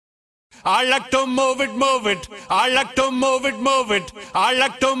I like to move it, move it. I like to move it, move it. I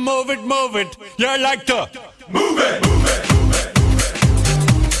like to move it, move it. You like to move it, move it, move it.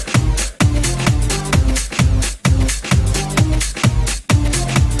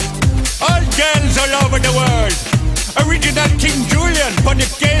 All girls all over the world. Original King Julian, funny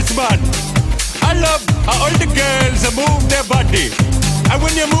case man. I love how all the girls move their body. And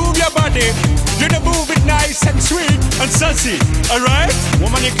when you move your body, you don't move it nice and sweet and sassy, alright?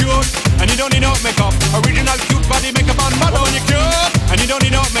 Woman, you're cute, and you don't need no makeup. Original cute body makeup on model. Woman, you're cute, and you don't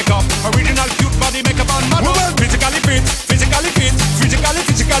need no makeup. Original cute body makeup on model. Woman, physically fit, physically fit, physically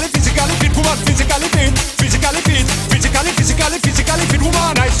fit. Woman, physically fit, physically fit, physically fit.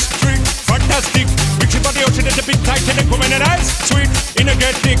 Woman, nice, sweet, fantastic. Big body ocean at the big Titanic. Woman, nice, sweet,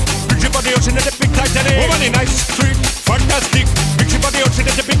 energetic. Big body ocean at the big Titanic. Woman, nice, sweet, fantastic. Big body ocean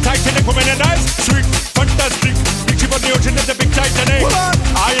at the big Titanic. Woman, nice, sweet, fantastic. Big body ocean at the big Titanic. Woman,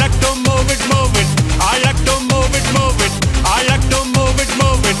 I like to move it, move it. I like to move it, move it. I like to move it,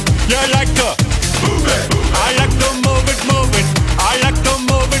 move it. You like to move it. I like to move it, move it. I like to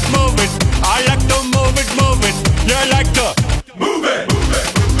move it, move it. I like to move it, move it. You like to move it, move it.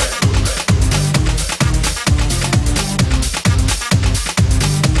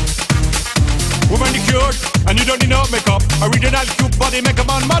 Woman, you cute, and you don't need no makeup. Original cute body makeup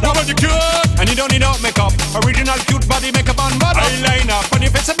on model. Woman, you cute, and you don't need no makeup. Original cute body makeup on model. Eyeliner, on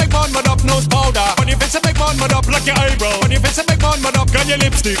your face and make one mud up. Nose powder, on your face and make one mud up. Like your eyebrow, on your face and make one mud up. Got your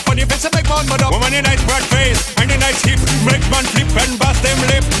lipstick, on your face and make one mud up. Woman, you nice broad face and a nice hip. Make man flip and bust them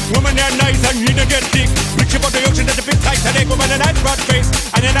lip. Woman, you're nice and you don't get thick. Picture about the ocean at the big Titanic. Woman, a nice broad face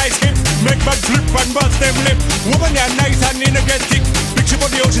and a nice hip. Make man flip and bust them lip. Woman, you're nice and you don't get thick. Picture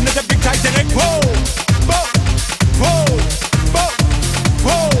about the ocean at the big Titanic. Whoa! Whoa, whoa, whoa,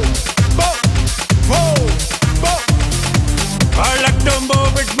 whoa, whoa, whoa, whoa. I like to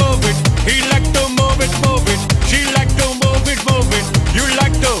move it, move it. He like to move it, move it. She like to move it, move it. You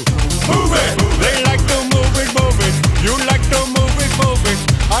like to move it. They like to move it, move it. You like to move it, move it.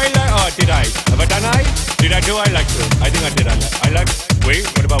 I like. Oh, did I? Have I done I? Did I do? I like to. I think I did. I like. We.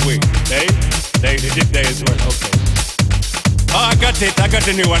 What about we? They did they as well. Okay. Oh, I got it. I got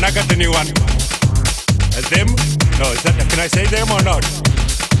the new one. I got the new one. Them? No, is that, can I say them or not?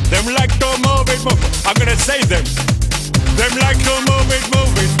 Them like to move it, move it. I'm gonna say them. Them like to move it,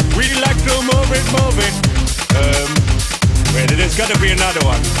 move it. We like to move it, move it. Wait, there's gotta be another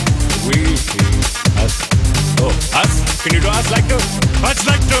one. We, us. Oh, us? Can you do us like to? Us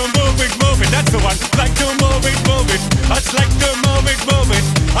like to move it, move it. That's the one. Like to move it, move it. Us like to move it, move it.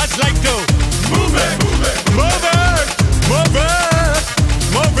 Us like to move it, move it. Move it, move it.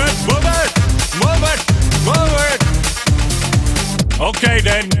 Move it, move it. Move it. Move it! Okay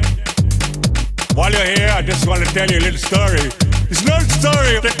then, while you're here, I just want to tell you a little story. It's not a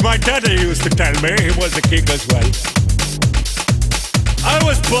story that my daddy used to tell me. He was a king as well. I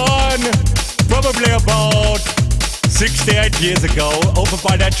was born probably about 68 years ago, over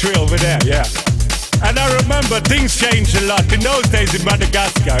by that tree over there, yeah. And I remember things changed a lot. In those days in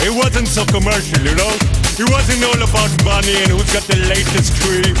Madagascar, it wasn't so commercial, you know? It wasn't all about money and who's got the latest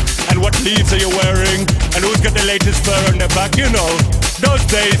tree and what leaves are you wearing and who's got the latest fur on their back, you know? Those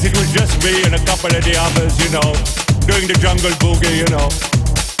days it was just me and a couple of the others, you know, doing the jungle boogie, you know.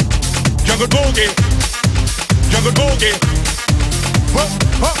 Jungle boogie! Jungle boogie! Ho,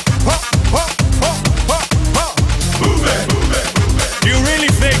 ho, ho, ho, ho, ho, ho. Move it, move it, move it. Do you really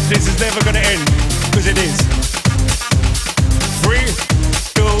think this is never gonna end? Because it is. 3,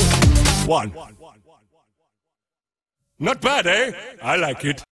 2, 1. Not bad, eh? I like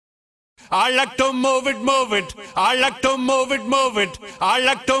it. I like to move it, move it. I like to move it, move it. I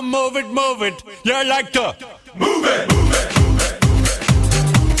like to move it, move it. You like to move it, move it, move it.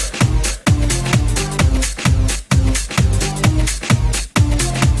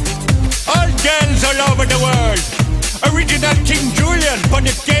 All girls all over the world. Original King Julian,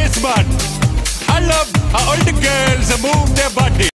 funny case man. I love how all the girls move their body.